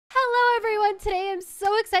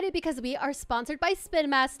excited because we are sponsored by Spin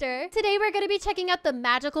Master. Today we're going to be checking out the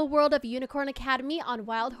magical world of Unicorn Academy on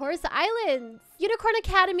Wild Horse Islands. Unicorn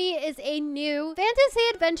Academy is a new fantasy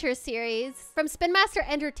adventure series from Spin Master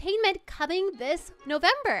Entertainment coming this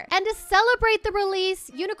November. And to celebrate the release,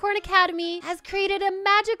 Unicorn Academy has created a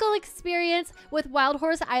magical experience with Wild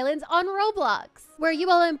Horse Islands on Roblox, where you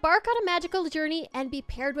will embark on a magical journey and be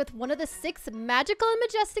paired with one of the 6 magical and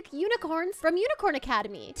majestic unicorns from Unicorn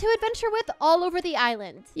Academy to adventure with all over the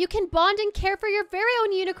island. You can bond and care for your very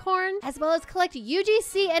own unicorn, as well as collect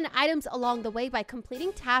UGC and items along the way by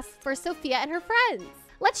completing tasks for Sophia and her friends.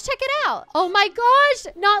 Let's check it out. Oh my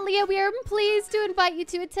gosh, not Leah, we are pleased to invite you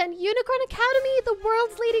to attend Unicorn Academy, the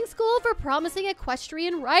world's leading school for promising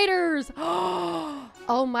equestrian riders.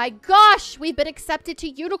 Oh my gosh, we've been accepted to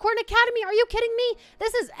Unicorn Academy. Are you kidding me?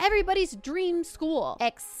 This is everybody's dream school,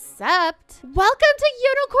 except welcome to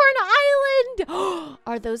Unicorn Island.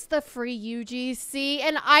 Are those the free UGC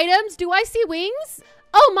and items? Do I see wings?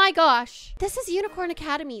 Oh my gosh. This is Unicorn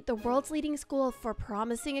Academy, the world's leading school for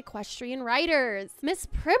promising equestrian riders. Miss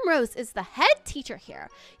Primrose is the head teacher here.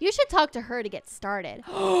 You should talk to her to get started.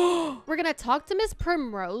 We're gonna talk to Miss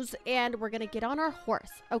Primrose and we're gonna get on our horse.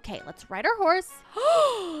 Okay, let's ride our horse.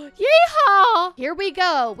 Yeehaw! Here we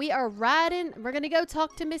go. We are riding. We're gonna go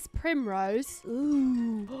talk to Miss Primrose.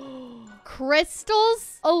 Ooh.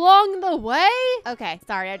 Crystals along the way? Okay,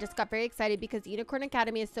 sorry, I just got very excited because Unicorn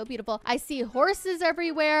Academy is so beautiful. I see horses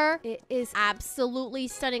everywhere. It is absolutely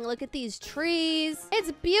stunning. Look at these trees.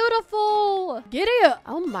 It's beautiful. Get it.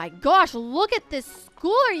 Oh my gosh, look at this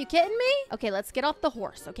school. Are you kidding me? Okay, let's get off the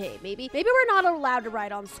horse. Okay, maybe we're not allowed to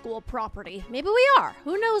ride on school property. Maybe we are.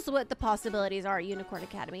 Who knows what the possibilities are at Unicorn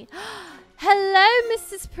Academy. Hello,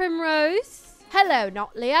 Mrs. Primrose. Hello,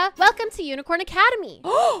 not Leah. Welcome to Unicorn Academy.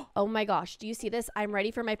 Oh my gosh, do you see this? I'm ready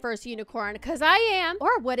for my first unicorn, because I am.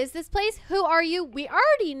 Or what is this place? Who are you? We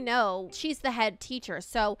already know she's the head teacher,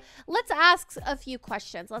 so let's ask a few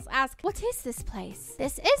questions. Let's ask, what is this place?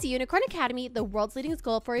 This is Unicorn Academy, the world's leading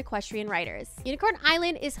school for equestrian riders. Unicorn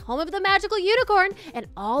Island is home of the magical unicorn, and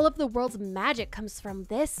all of the world's magic comes from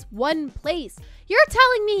this one place. You're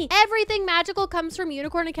telling me everything magical comes from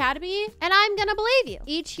Unicorn Academy? And I'm gonna believe you.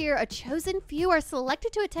 Each year, a chosen few are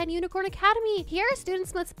selected to attend Unicorn Academy. Here,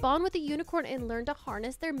 students must bond with a unicorn and learn to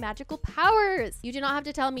harness their magical powers. You do not have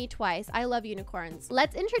to tell me twice. I love unicorns.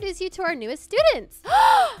 Let's introduce you to our newest students.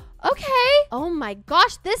 Okay. Oh my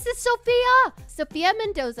gosh, this is Sophia. Sophia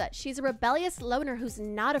Mendoza. She's a rebellious loner who's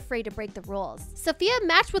not afraid to break the rules. Sophia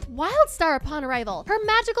matched with Wildstar upon arrival. Her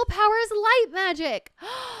magical power is light magic.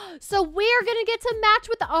 So we're gonna get to match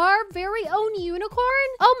with our very own unicorn?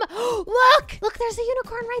 Oh my, look, there's a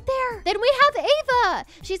unicorn right there. Then we have Ava.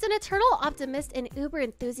 She's an eternal optimist and uber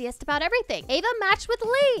enthusiast about everything. Ava matched with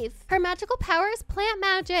Leaf. Her magical power is plant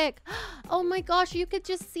magic. Oh my gosh, you could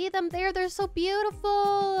just see them there. They're so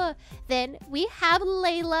beautiful. Then we have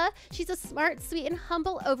Layla. She's a smart, sweet, and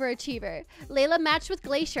humble overachiever. Layla matched with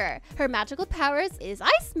Glacier. Her magical powers is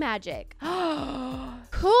ice magic.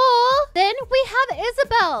 Cool. Then we have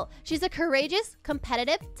Isabel. She's a courageous,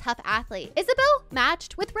 competitive, tough athlete. Isabel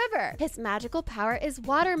matched with River. His magical power is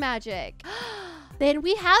water magic. Then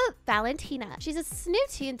we have Valentina. She's a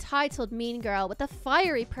snooty, entitled mean girl with a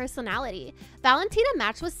fiery personality. Valentina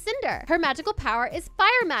matched with Cinder. Her magical power is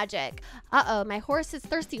fire magic. Uh-oh, my horse is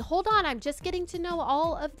thirsty. Hold on, I'm just getting to know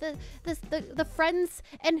all of the friends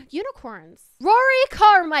and unicorns. Rory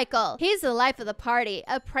Carmichael. He's the life of the party,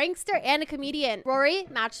 a prankster and a comedian. Rory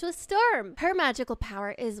matched with Storm. Her magical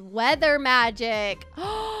power is weather magic.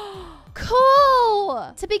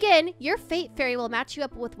 Cool! To begin, your fate fairy will match you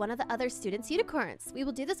up with one of the other students' unicorns. We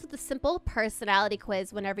will do this with a simple personality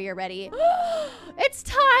quiz whenever you're ready. It's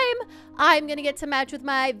time! I'm gonna get to match with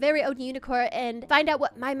my very own unicorn and find out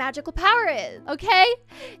what my magical power is, okay?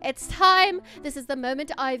 It's time. This is the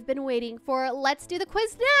moment I've been waiting for. Let's do the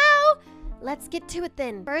quiz now! Let's get to it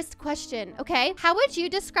then. First question, okay? How would you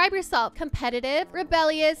describe yourself? Competitive,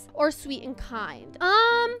 rebellious, or sweet and kind?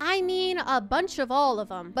 I mean, a bunch of all of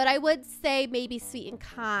them, but I would say maybe sweet and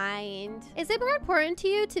kind. Is it more important to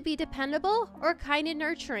you to be dependable or kind and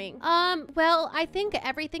nurturing? Well, I think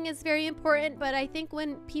everything is very important, but I think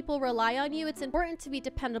when people rely on you, it's important to be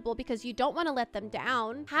dependable because you don't want to let them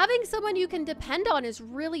down. Having someone you can depend on is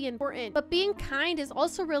really important, but being kind is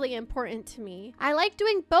also really important to me. I like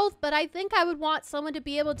doing both, but I think I would want someone to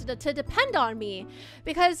be able to depend on me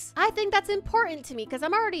because I think that's important to me because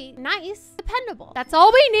I'm already nice, dependable. That's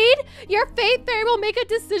all we need. Your fate fairy will make a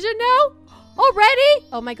decision now. Already?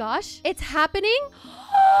 Oh my gosh, it's happening.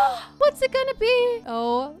 What's it gonna be?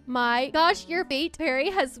 Oh my gosh, your fate fairy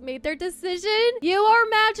has made their decision. You are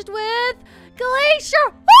matched with Glacier.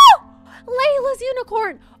 Woo! Layla's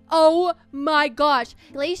unicorn. Oh my gosh.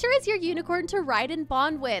 Glacier is your unicorn to ride and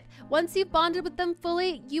bond with. Once you've bonded with them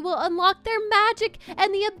fully, you will unlock their magic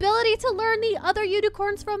and the ability to learn the other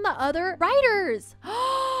unicorns from the other riders.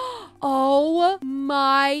 Oh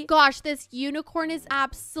my gosh, this unicorn is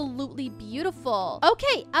absolutely beautiful.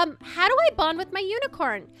 Okay, how do I bond with my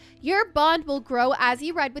unicorn? Your bond will grow as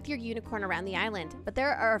you ride with your unicorn around the island, but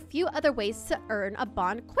there are a few other ways to earn a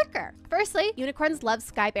bond quicker. Firstly, unicorns love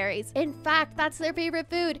skyberries. In fact, that's their favorite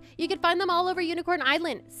food. You can find them all over Unicorn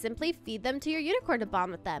Island. Simply feed them to your unicorn to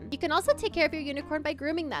bond with them. You can also take care of your unicorn by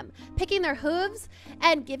grooming them, picking their hooves,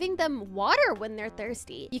 and giving them water when they're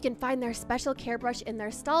thirsty. You can find their special care brush in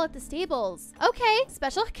their stall at the stables. Okay,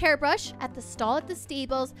 special care brush at the stall at the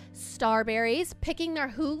stables, starberries, picking their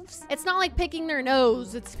hooves. It's not like picking their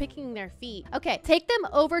nose, it's picking their feet. Okay, take them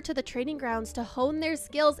over to the training grounds to hone their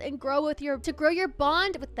skills and grow your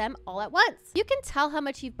bond with them all at once. You can tell how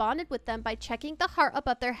much you've bonded with them by checking the heart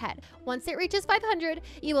above their head. Once it reaches 500,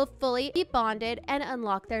 you will fully be bonded and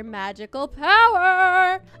unlock their magical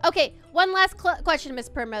power. Okay, one last question, Miss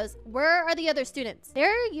Primrose. Where are the other students?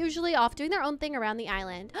 They're usually off doing their own thing around the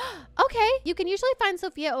island. Okay, you can usually find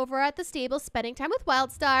Sophia over at the stable spending time with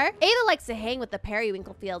Wildstar. Ava likes to hang with the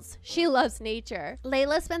periwinkle fields. She loves nature.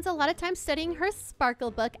 Layla spends a lot of time studying her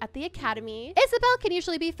sparkle book at the academy. Isabel can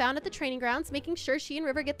usually be found at the training grounds, making sure she and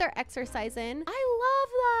River get their exercise in. I love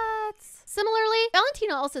that. Similarly,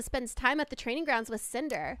 Valentina also spends time at the training grounds with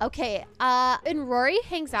Cinder. Okay, and Rory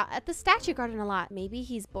hangs out at the statue garden a lot. Maybe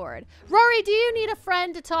he's bored. Rory, do you need a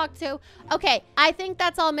friend to talk to? Okay, I think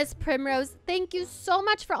that's all, Miss Primrose. Thank you so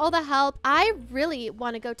much for all the help. I really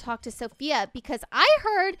want to go talk to Sophia because I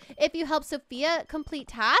heard if you help Sophia complete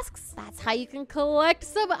tasks, that's how you can collect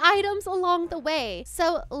some items along the way.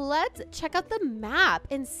 So let's check out the map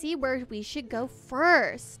and see where we should go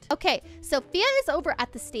first. Okay, Sophia is over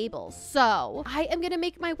at the stables, so I am gonna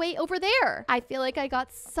make my way over there. I feel like I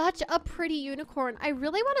got such a pretty unicorn. I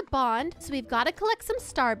really want to bond, so we've got to collect some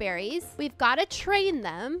starberries. We've got to train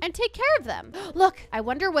them and take care of them. Look, I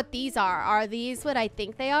wonder what these are. Are these what I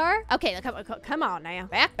think they are? Okay, come on now.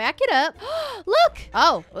 Back it up. Look!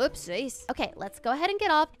 Oh, oopsies. Okay, let's go ahead and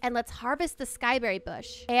get off and let's harvest the skyberry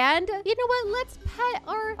bush. And you know what? Let's pet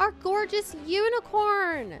our gorgeous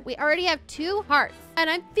unicorn. We already have 2 hearts and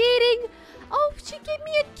I'm feeding. Oh, she gave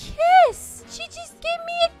me a kiss. She just gave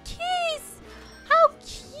me a kiss. How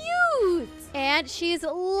cute. And she's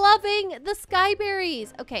loving the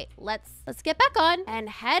skyberries. Okay, let's get back on and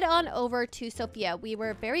head on over to Sophia. We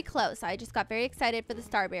were very close. I just got very excited for the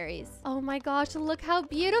starberries. Oh my gosh, look how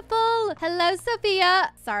beautiful. Hello,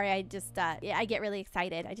 Sophia. Sorry, I just, yeah, I get really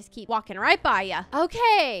excited. I just keep walking right by you.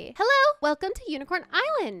 Okay. Hello. Welcome to Unicorn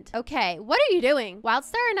Island. Okay, what are you doing?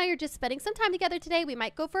 Wildstar and I are just spending some time together today. We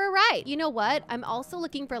might go for a ride. You know what? I'm also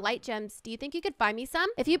looking for light gems. Do you think you could find me some?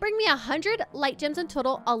 If you bring me 100 light gems in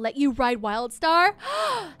total, I'll let you ride Wildstar.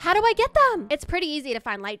 How do I get them? It's pretty easy to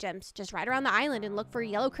find light gems. Just ride around the island and look for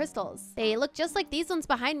yellow crystals. They look just like these ones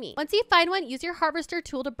behind me. Once you find one, use your harvester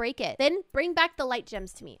tool to break it. Then bring back the light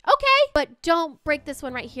gems to me. Okay, but don't break this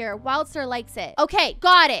one right here. Wildstar likes it. Okay,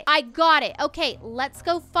 got it. I got it. Okay, let's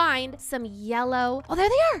go find some yellow. Oh, there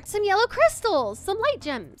they are. Some yellow crystals. Some light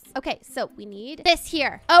gems. Okay, so we need this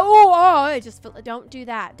here. Oh, I just feel, don't do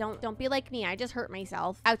that. Don't be like me. I just hurt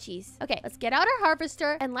myself. Ouchies. Okay, let's get out our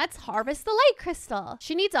harvester and let's harvest the light crystal.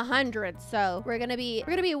 She needs 100, so we're gonna be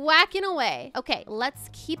whacking away. Okay, let's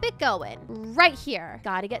keep it going right here.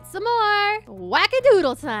 Gotta get some more.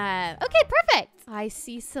 Whack-a-doodle time. Okay, perfect. I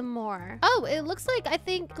see some more. Oh, it looks like I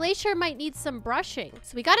think Glacier might need some brushing.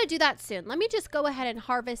 So we gotta do that soon. Let me just go ahead and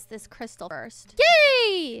harvest this crystal first.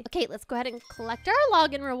 Yay! Okay, let's go ahead and collect our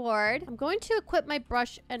login reward. I'm going to equip my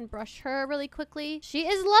brush and brush her really quickly. She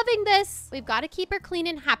is loving this. We've got to keep her clean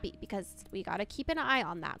and happy because we got to keep an eye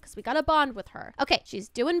on that because we got to bond with her. Okay, she's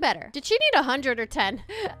doing better. Did she need 100 or 10?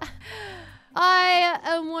 I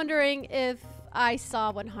am wondering if I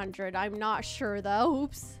saw 100. I'm not sure though.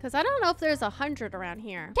 Oops. Because I don't know if there's 100 around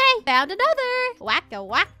here. Okay, found another.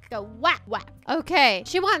 Whack-a-whack. Whack, whack. Okay,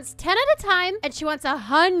 she wants 10 at a time and she wants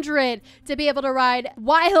 100 to be able to ride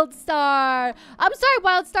Wildstar. I'm sorry,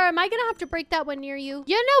 Wildstar. Am I gonna have to break that one near you?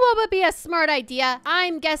 You know what would be a smart idea?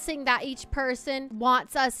 I'm guessing that each person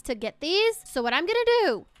wants us to get these. So what I'm gonna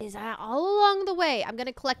do is all along the way, I'm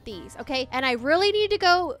gonna collect these, okay? And I really need to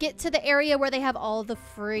go get to the area where they have all the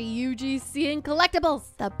free UGC and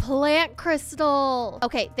collectibles. The plant crystal.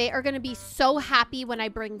 Okay, they are gonna be so happy when I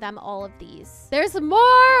bring them all of these. There's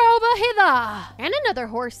more. over hither. And another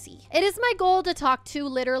horsey. It is my goal to talk to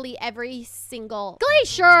literally every single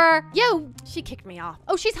Glacier. Yo, she kicked me off.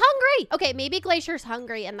 Oh, she's hungry. Okay, maybe Glacier's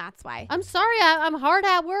hungry and that's why. I'm sorry, I'm hard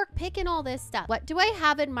at work picking all this stuff. What do I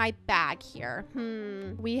have in my bag here?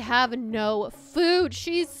 We have no food.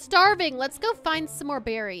 She's starving. Let's go find some more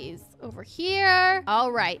berries. Over here.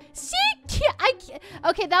 All right.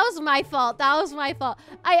 Okay, that was my fault. That was my fault.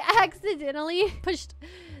 I accidentally pushed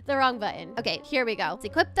the wrong button. Okay, here we go. Let's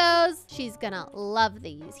equip those. She's gonna love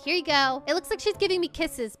these. Here you go. It looks like she's giving me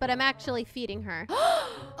kisses, but I'm actually feeding her.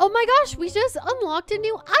 Oh my gosh, we just unlocked a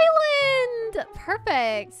new island.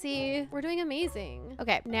 Perfect. See, we're doing amazing.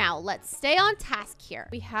 Okay, now let's stay on task here.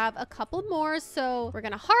 We have a couple more, so we're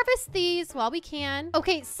gonna harvest these while we can.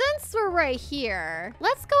 Okay, since we're right here,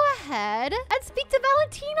 let's go ahead and speak to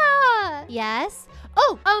Valentina. Yes?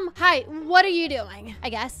 Oh, hi, what are you doing? I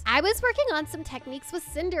guess I was working on some techniques with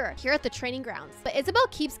Cinder here at the training grounds, but Isabel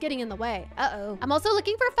keeps getting in the way. Uh-oh. I'm also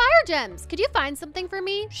looking for fire gems. Could you find something for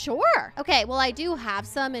me? Sure. Okay, well, I do have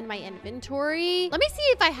some in my inventory. Let me see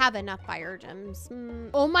if I have enough fire gems.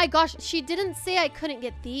 Oh my gosh, she didn't say I couldn't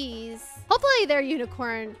get these. Hopefully their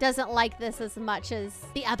unicorn doesn't like this as much as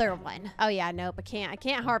the other one. Oh yeah, nope, I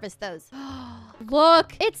can't harvest those.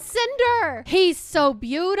 Look, it's Cinder. He's so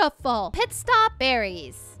beautiful. Pit stop berries.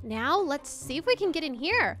 Now let's see if we can get in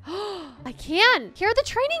here. I can. Here are the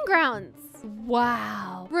training grounds.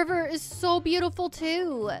 Wow. River is so beautiful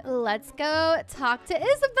too. Let's go talk to Isabel.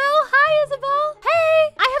 Hi, Isabel.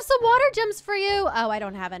 Hey, I have some water gems for you. Oh, I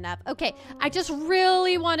don't have enough. Okay, I just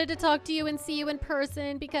really wanted to talk to you and see you in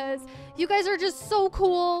person because you guys are just so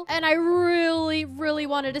cool. And I really, really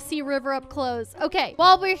wanted to see River up close. Okay,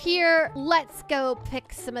 while we're here, let's go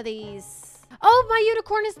pick some of these. Oh, my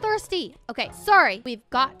unicorn is thirsty. Okay, sorry. We've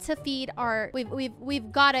got to feed our,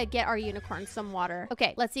 we've got to get our unicorn some water.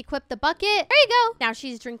 Okay, let's equip the bucket. There you go. Now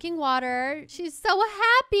she's drinking water. She's so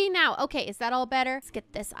happy now. Okay, is that all better? Let's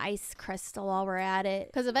get this ice crystal while we're at it.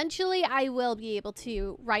 Because eventually I will be able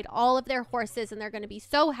to ride all of their horses and they're going to be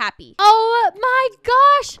so happy. Oh my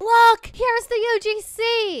gosh. Look, here's the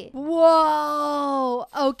UGC. Whoa.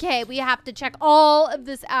 Okay, we have to check all of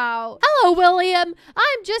this out. Hello, William.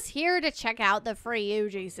 I'm just here to check out the free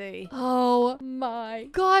UGC. Oh my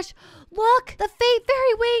gosh. Look, the Fate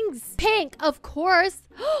Fairy wings. Pink, of course.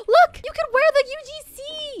 Look, you can wear the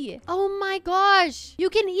UGC. Oh my gosh. You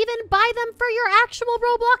can even buy them for your actual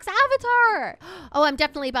Roblox avatar. Oh, I'm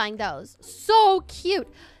definitely buying those. So cute.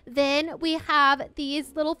 Then we have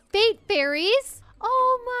these little Fate Fairies.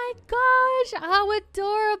 Oh my gosh, how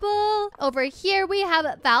adorable. Over here we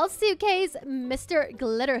have Val's suitcase, Mr.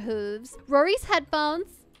 Glitterhooves, Rory's headphones.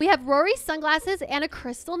 We have Rory's sunglasses and a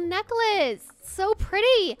crystal necklace. So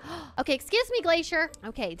pretty. Okay, excuse me, Glacier.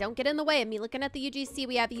 Okay, don't get in the way of me looking at the UGC.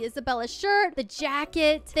 We have the Isabella's shirt, the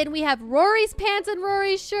jacket. Then we have Rory's pants and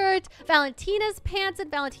Rory's shirt, Valentina's pants and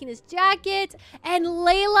Valentina's jacket, and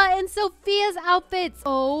Layla and Sophia's outfits.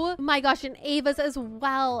 Oh my gosh, and Ava's as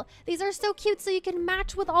well. These are so cute, so you can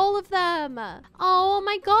match with all of them. Oh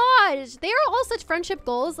my gosh. They are all such friendship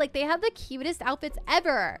goals. Like, they have the cutest outfits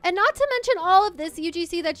ever. And not to mention all of this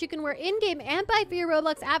UGC that you can wear in-game and buy for your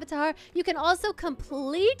Roblox avatar. You can also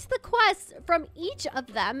complete the quests from each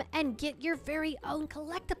of them and get your very own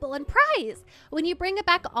collectible and prize when you bring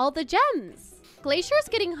back all the gems. Glacier's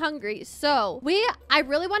getting hungry, so I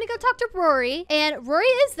really want to go talk to Rory, and Rory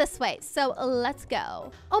is this way, so let's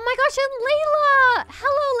go. Oh my gosh, and Layla!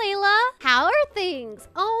 Hello, Layla. How are things?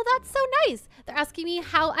 Oh, that's so nice. They're asking me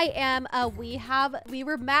how I am. We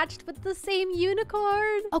were matched with the same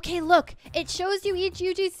unicorn. Okay, look, it shows you each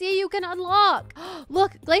UGC you can unlock.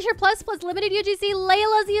 Look, Glacier Plus plus limited UGC,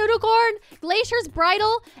 Layla's unicorn, Glacier's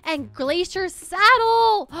bridle, and Glacier's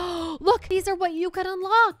saddle. Look, these are what you can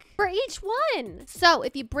unlock for each one. So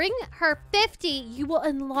if you bring her 50, you will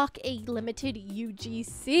unlock a limited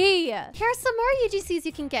UGC. Here's some more UGCs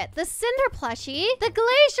you can get. The Cinder plushie, the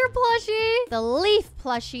Glacier plushie, the Leaf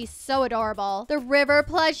plushie, so adorable, the River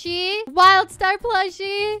plushie, Wildstar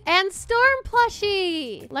plushie, and Storm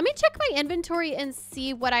plushie. Let me check my inventory and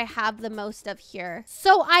see what I have the most of here.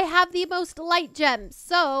 So I have the most light gems.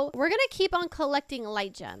 So we're gonna keep on collecting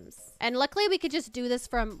light gems. And luckily we could just do this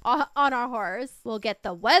from on our horse. We'll get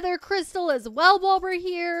the weather crystal as well while we're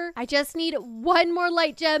here. I just need one more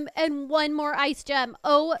light gem and one more ice gem.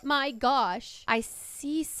 Oh my gosh. I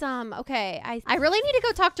see some. Okay, I really need to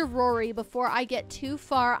go talk to Rory before I get too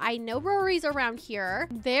far. I know Rory's around here.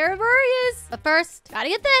 There Rory is. But first, gotta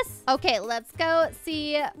get this. Okay, let's go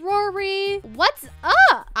see Rory. What's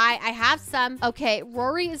up? I have some. Okay,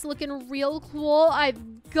 Rory is looking real cool. I've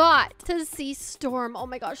got to see Storm. Oh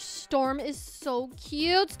my gosh, Storm is so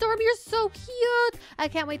cute. Storm, you're so cute. I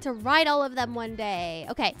can't wait to ride all of them one day.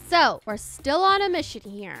 Okay, so we're still on a mission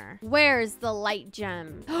here. Where's the light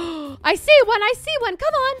gem? I see one. I see one.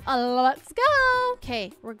 Come on. Let's go.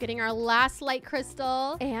 Okay, we're getting our last light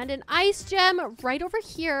crystal and an ice gem right over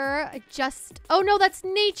here. Oh no, that's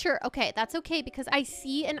nature. Okay, that's okay because I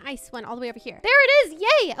see an ice one all the way over here. There it is.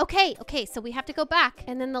 Yay. Okay, so we have to go back.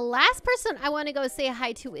 And then the last person I want to go say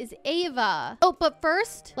hi to is Ava. Oh, but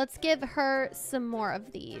first, let's give her some more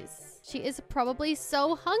of these. She is probably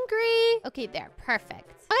so hungry. Okay, there. Perfect.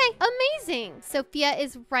 Okay, amazing. Sophia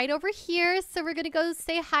is right over here, so we're gonna go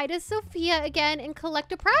say hi to Sophia again and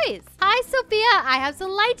collect a prize. Hi, Sophia. I have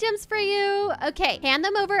some light gems for you. Okay, hand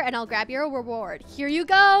them over and I'll grab your reward. Here you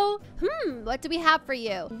go. What do we have for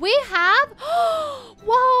you? We have,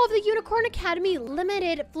 whoa, the Unicorn Academy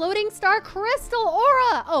Limited Floating Star Crystal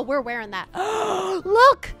Aura. Oh, we're wearing that.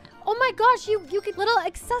 Look. Oh my gosh, you get little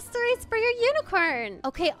accessories for your unicorn.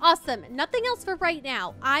 Okay, awesome. Nothing else for right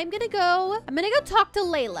now. I'm gonna go talk to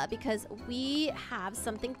Layla because we have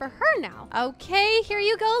something for her now. Okay, here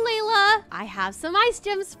you go, Layla. I have some ice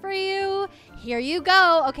gems for you. Here you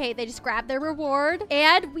go. Okay, they just grabbed their reward.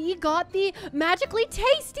 And we got the magically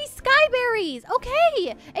tasty skyberries.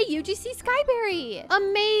 Okay, a UGC skyberry.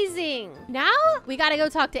 Amazing. Now we gotta go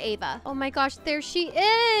talk to Ava. Oh my gosh, there she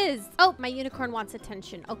is. Oh, my unicorn wants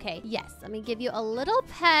attention. Okay, yes, let me give you a little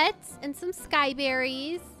pet and some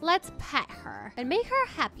skyberries. Let's pet her and make her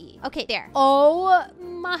happy. Okay, there. Oh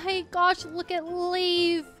my gosh, look at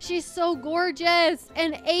Leaf. She's so gorgeous.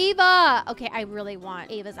 And Ava. Okay, I really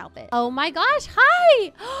want Ava's outfit. Oh my gosh.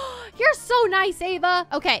 Hi. You're so nice, Ava.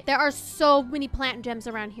 Okay, there are so many plant gems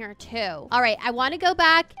around here too. All right, I want to go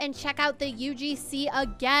back and check out the UGC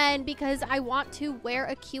again because I want to wear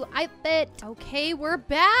a cute outfit. Okay, we're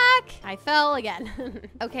back. I fell again.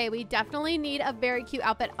 Okay, we definitely need a very cute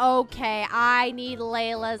outfit. Okay, I need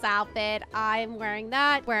Layla's outfit. I'm wearing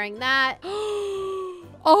that,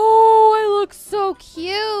 Oh, I look so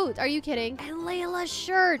cute. Are you kidding? And Layla's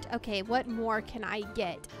shirt. Okay, what more can I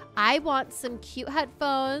get? I want some cute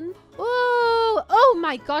headphones. Ooh, oh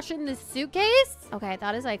my gosh, in this suitcase? Okay,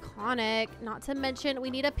 that is iconic. Not to mention, we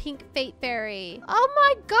need a pink fate fairy. Oh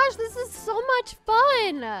my gosh, this is so much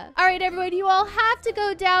fun. All right, everyone, you all have to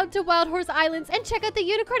go down to Wild Horse Islands and check out the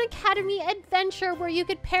Unicorn Academy adventure where you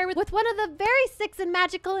could pair with one of the very sick and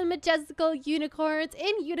magical and majestical unicorns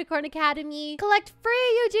in Unicorn Academy, collect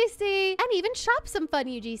free UGC, and even shop some fun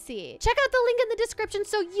UGC. Check out the link in the description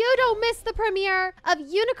so you don't miss the premiere of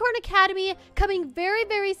Unicorn Academy coming very,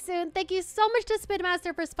 very soon. Thank you so much to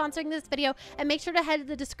Spinmaster for sponsoring this video, and make sure to head to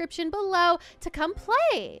the description below to come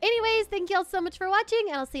play. Anyways, thank you all so much for watching,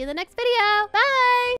 and I'll see you in the next video. Bye!